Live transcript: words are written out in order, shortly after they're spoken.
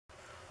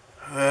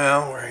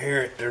here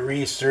at the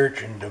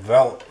research and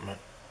development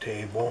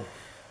table.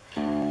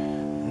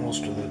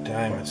 Most of the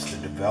time it's the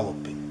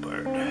developing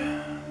part.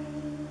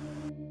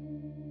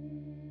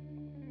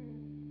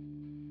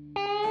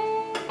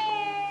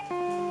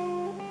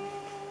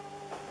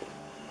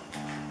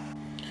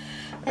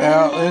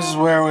 Well, this is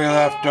where we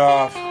left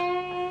off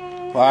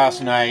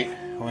last night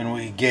when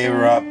we gave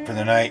her up for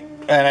the night.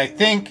 And I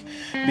think,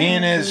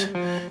 being as,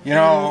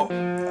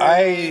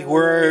 I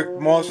work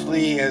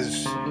mostly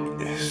as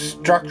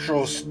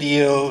structural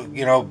steel,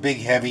 big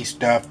heavy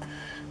stuff.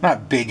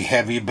 Not big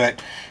heavy,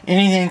 but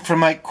anything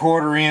from like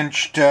 1/4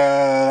 inch to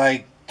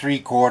like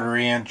 3/4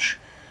 inch.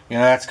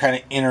 That's kind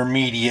of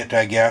intermediate,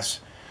 I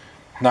guess.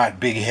 Not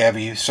big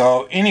heavy.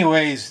 So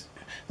anyways,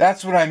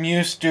 that's what I'm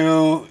used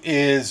to,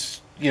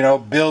 is,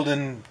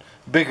 building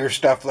bigger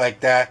stuff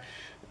like that.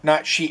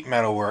 Not sheet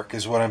metal work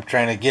is what I'm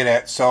trying to get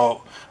at.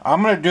 So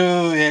I'm going to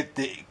do it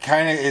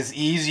kind of as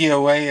easy a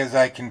way as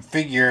I can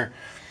figure.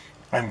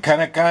 I'm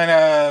kind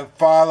of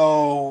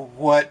follow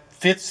what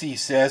Fitzy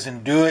says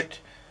and do it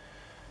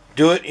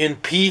in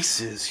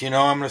pieces. I'm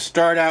going to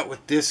start out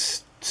with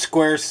this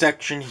square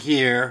section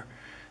here.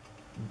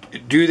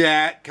 Do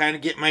that, kind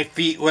of get my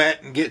feet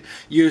wet and get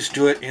used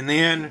to it, and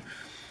then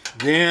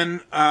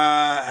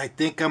I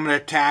think I'm going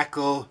to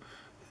tackle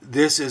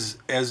this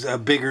as a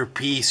bigger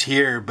piece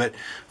here. But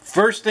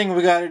first thing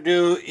we got to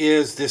do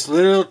is this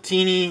little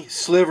teeny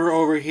sliver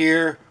over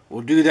here.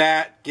 We'll do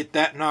that, get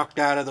that knocked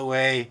out of the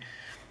way.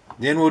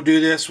 Then we'll do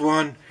this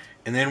one,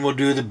 and then we'll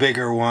do the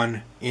bigger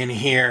one in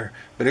here.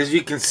 But as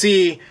you can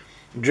see,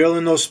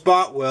 drilling those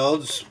spot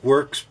welds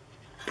works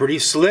pretty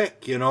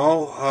slick,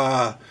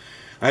 I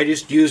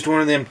just used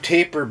one of them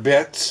taper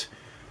bits,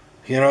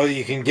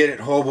 you can get at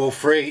Hobo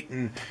Freight,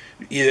 and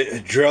you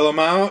drill them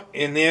out,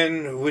 and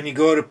then when you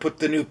go to put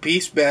the new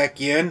piece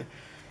back in,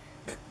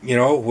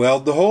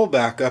 weld the hole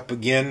back up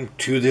again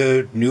to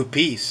the new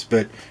piece.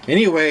 But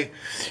anyway,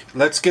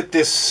 let's get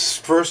this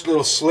first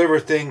little sliver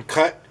thing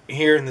cut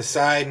here in the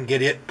side and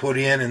get it put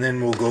in, and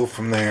then we'll go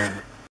from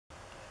there.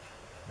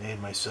 Made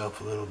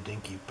myself a little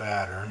dinky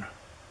pattern.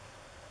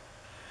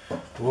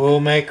 We'll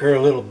make her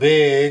a little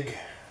big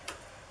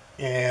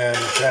and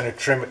kind of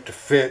trim it to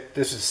fit.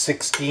 This is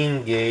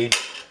 16 gauge,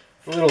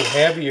 a little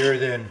heavier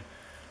than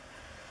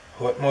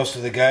what most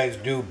of the guys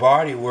do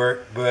body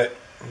work, but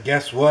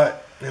guess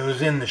what? It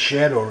was in the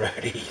shed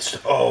already,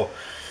 so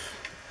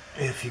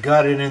if you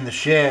got it in the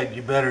shed,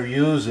 you better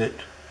use it.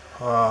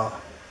 I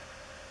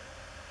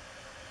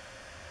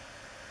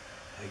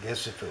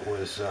guess if it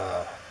was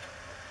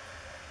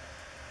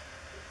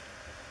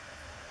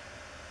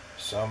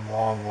some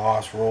long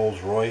lost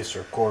Rolls Royce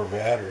or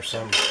Corvette or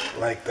something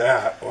like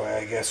that, well,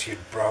 I guess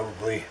you'd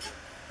probably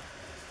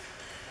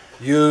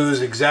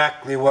use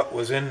exactly what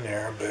was in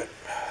there, but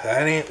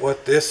that ain't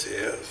what this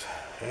is.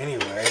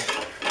 Anyway,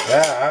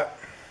 that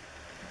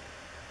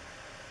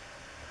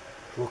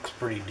looks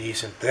pretty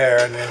decent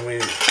there, and then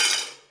we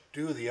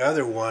do the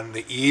other one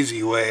the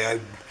easy way. I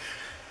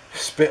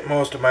spent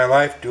most of my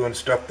life doing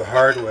stuff the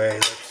hard way.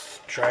 Let's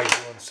try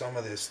doing some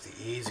of this the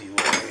easy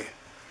way.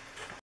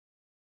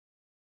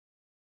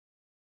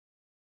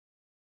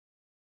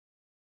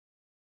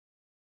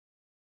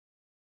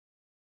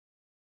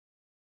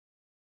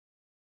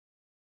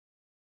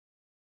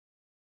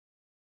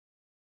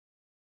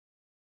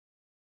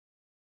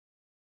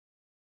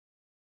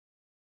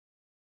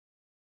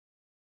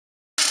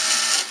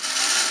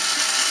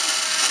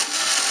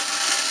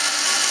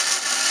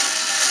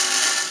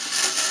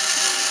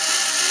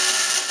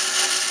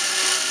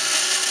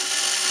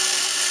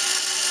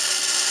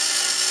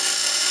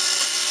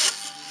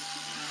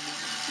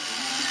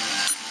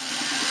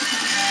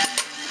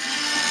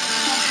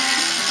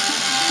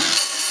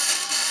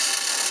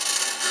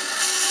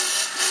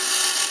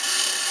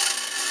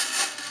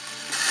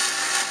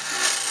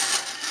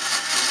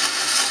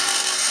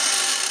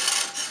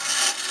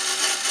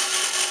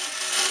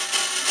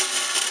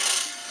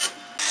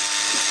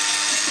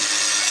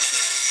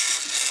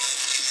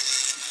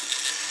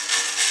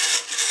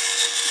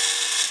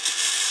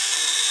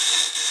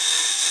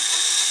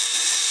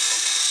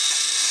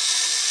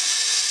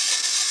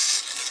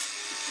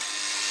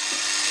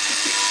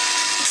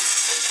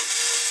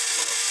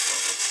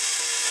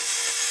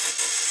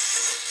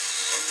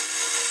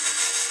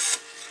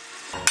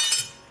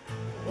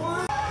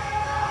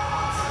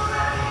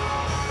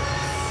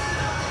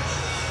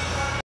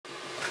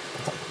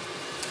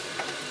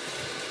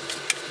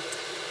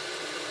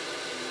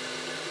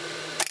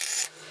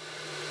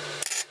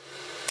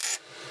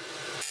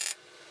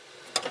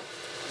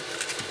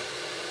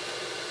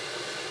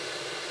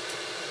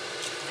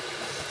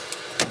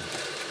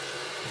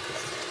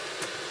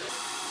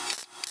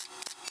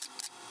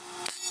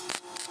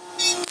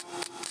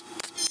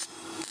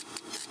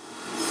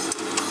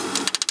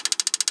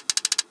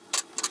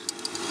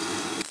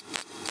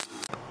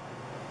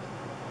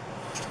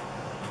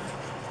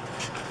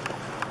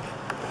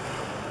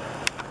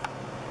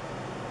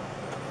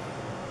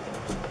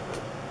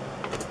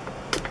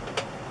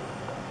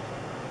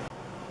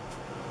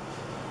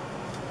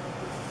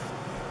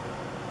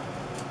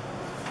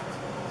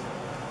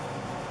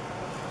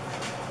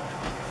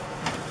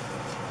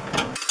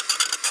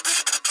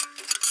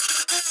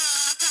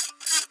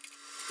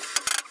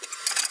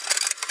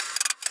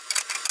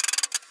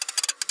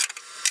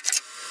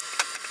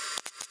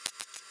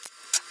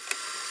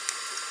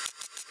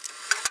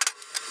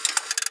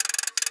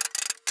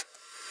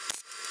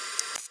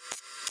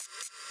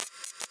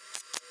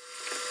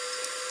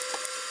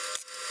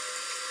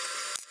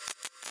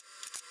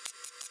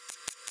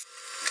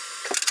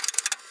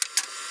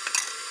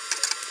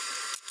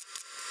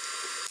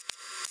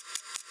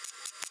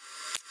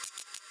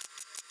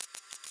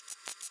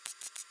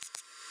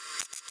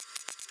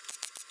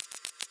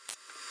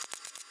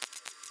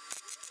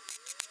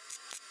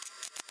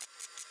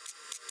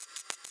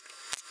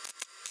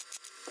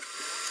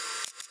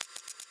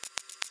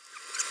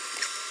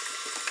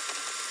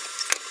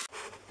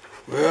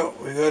 Well,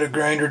 we got a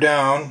grinder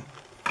down.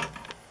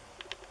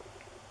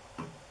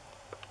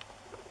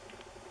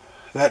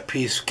 That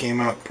piece came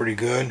out pretty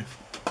good.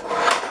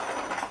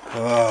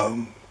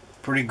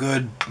 Pretty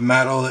good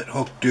metal that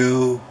hooked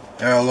to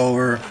all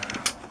over.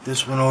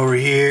 This one over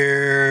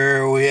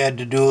here, we had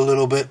to do a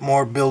little bit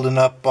more building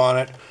up on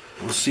it.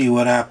 We'll see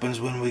what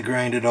happens when we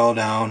grind it all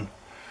down.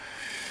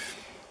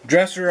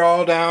 Dress her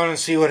all down and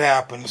see what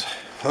happens.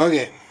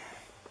 Okay.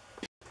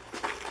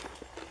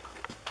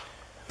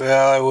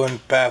 Well, I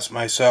wouldn't pass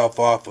myself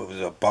off as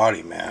a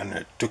body man.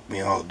 It took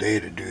me all day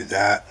to do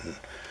that. And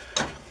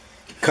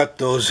cut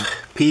those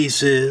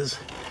pieces,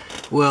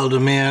 weld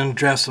them in,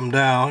 dress them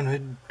down.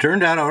 It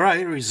turned out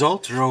alright.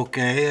 Results are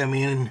okay. I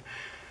mean,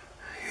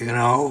 you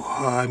know,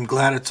 I'm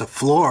glad it's a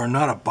floor,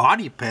 not a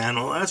body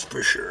panel, that's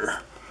for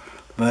sure.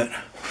 But,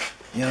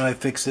 you know, I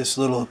fixed this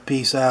little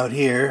piece out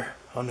here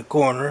on the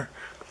corner.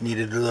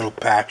 Needed a little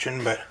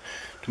patching, but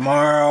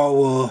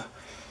tomorrow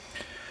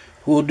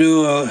we'll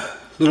do a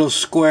little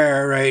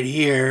square right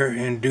here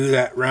and do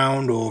that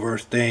round over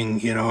thing.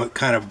 You know, it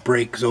kind of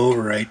breaks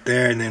over right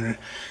there and then it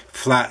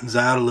flattens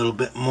out a little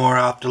bit more.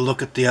 I'll have to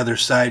look at the other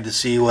side to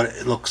see what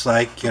it looks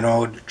like, you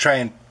know, try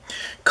and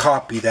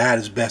copy that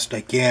as best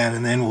I can,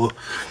 and then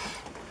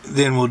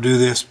we'll do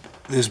this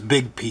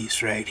big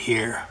piece right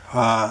here.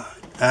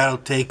 That'll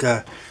take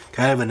a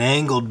kind of an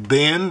angled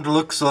bend,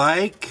 looks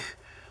like.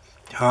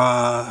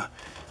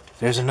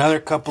 There's another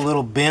couple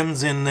little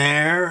bends in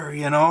there,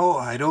 you know.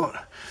 I don't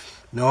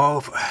know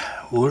if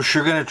we're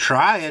sure gonna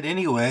try it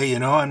anyway, you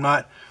know. I'm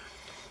not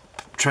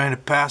trying to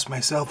pass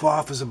myself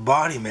off as a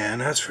body man,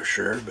 that's for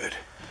sure. But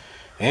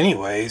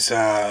anyways,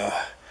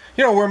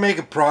 you know, we're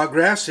making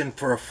progress, and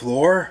for a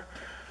floor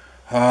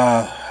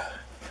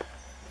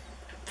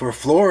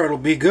it'll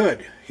be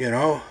good, you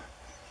know.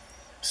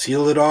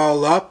 Seal it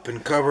all up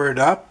and cover it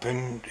up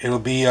and it'll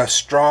be a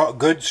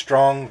good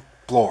strong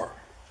floor,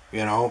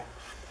 you know.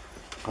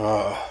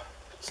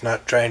 It's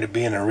not trying to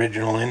be an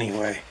original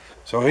anyway.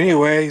 So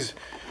anyways,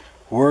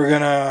 we're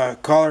gonna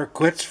call her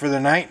quits for the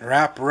night and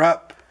wrap her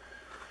up.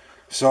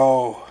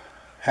 So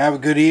have a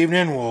good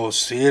evening. We'll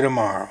see you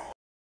tomorrow.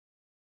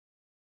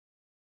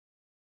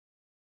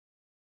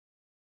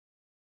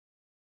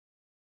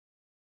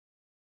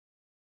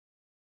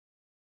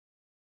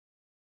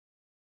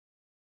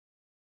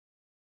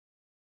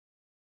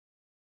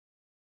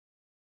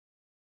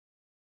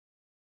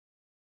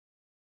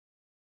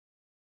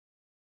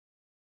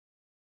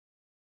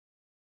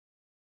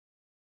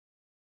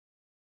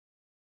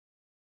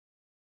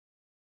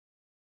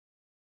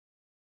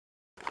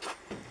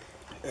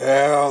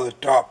 Well, the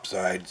top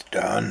side's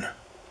done.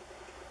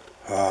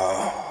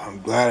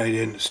 I'm glad I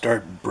didn't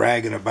start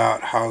bragging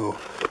about how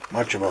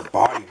much of a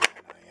body man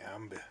I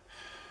am,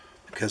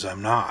 because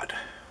I'm not.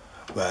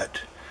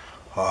 But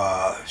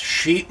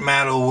sheet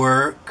metal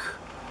work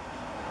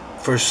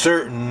for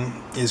certain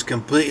is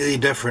completely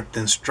different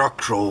than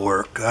structural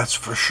work, that's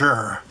for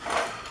sure,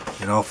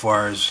 you know, as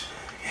far as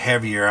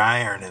heavier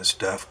iron and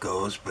stuff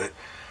goes. But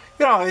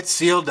you know, it's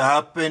sealed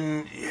up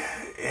and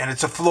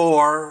it's a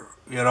floor,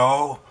 you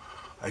know.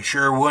 I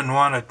sure wouldn't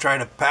want to try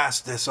to pass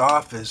this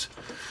off as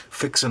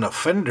fixing a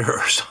fender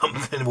or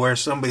something where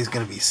somebody's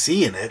going to be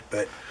seeing it.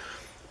 But,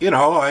 you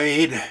know,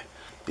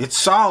 it's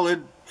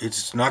solid.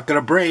 It's not going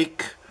to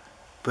break.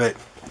 But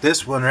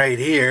this one right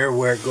here,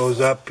 where it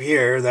goes up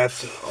here,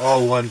 that's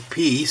all one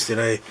piece.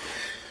 And I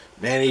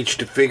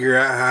managed to figure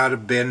out how to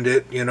bend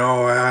it. You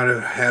know,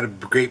 I had a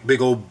great big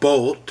old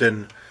bolt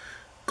and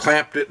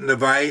clamped it in the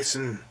vise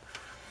and,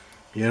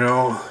 you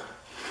know,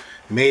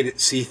 made it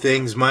see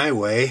things my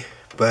way.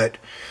 But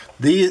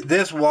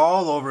this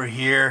wall over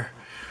here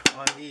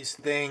on these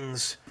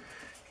things,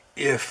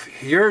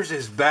 if yours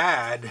is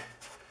bad,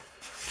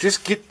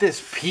 just get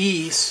this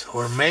piece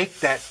or make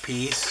that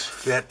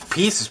piece. That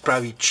piece is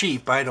probably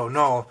cheap, I don't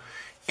know,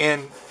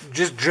 and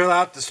just drill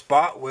out the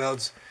spot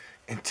welds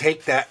and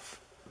take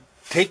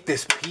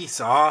this piece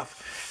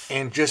off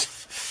and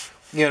just,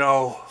 you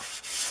know,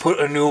 put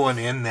a new one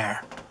in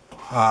there.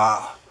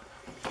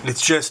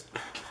 It's just,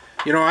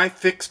 you know, I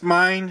fixed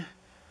mine,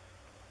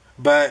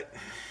 but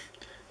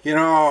you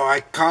know,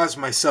 I caused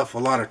myself a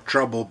lot of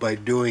trouble by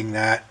doing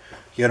that,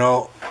 you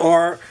know,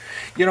 or,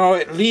 you know,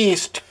 at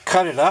least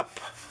cut it up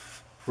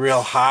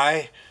real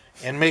high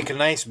and make a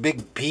nice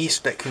big piece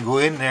that can go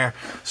in there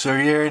so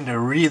you're into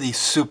really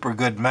super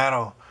good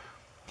metal,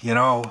 you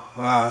know.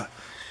 I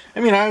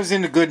mean, I was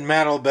into good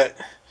metal, but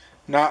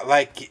not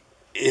like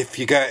if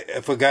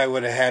a guy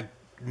would have had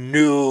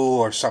new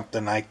or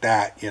something like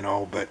that, you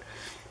know. But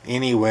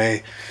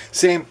anyway,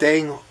 same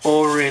thing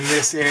over in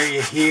this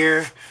area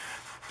here.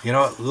 You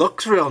know, it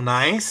looks real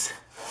nice,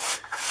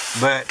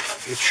 but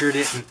it sure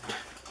didn't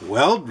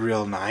weld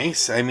real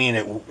nice. I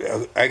mean,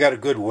 I got a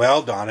good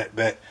weld on it,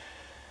 but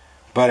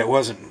it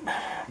wasn't,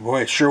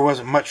 boy, it sure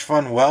wasn't much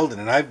fun welding.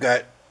 And I've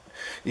got,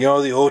 you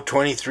know, the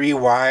 023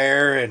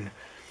 wire, and,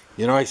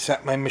 you know, I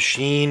set my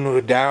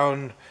machine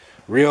down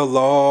real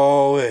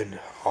low and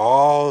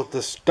all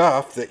the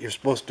stuff that you're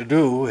supposed to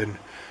do, and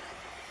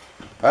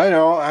I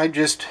know I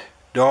just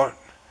don't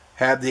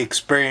have the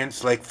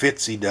experience like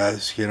Fitzy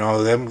does. You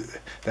know,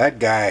 that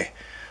guy,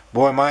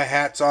 boy, my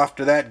hat's off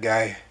to that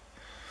guy.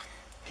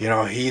 You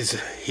know,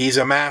 he's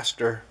a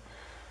master.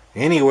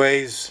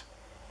 Anyways,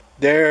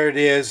 there it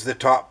is, the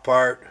top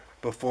part,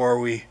 before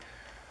we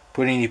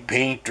put any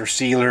paint or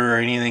sealer or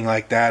anything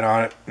like that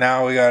on it.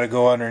 Now we got to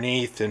go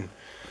underneath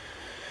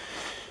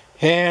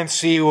and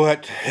see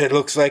what it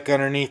looks like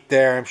underneath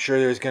there. I'm sure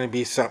there's going to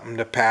be something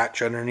to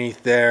patch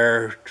underneath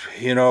there,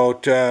 you know,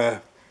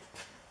 to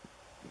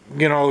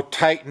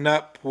tighten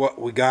up what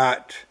we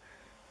got,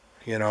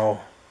 you know.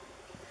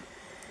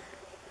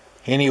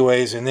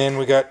 Anyways, and then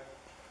we got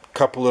a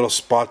couple little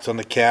spots on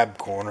the cab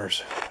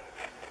corners.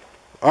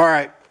 All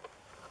right.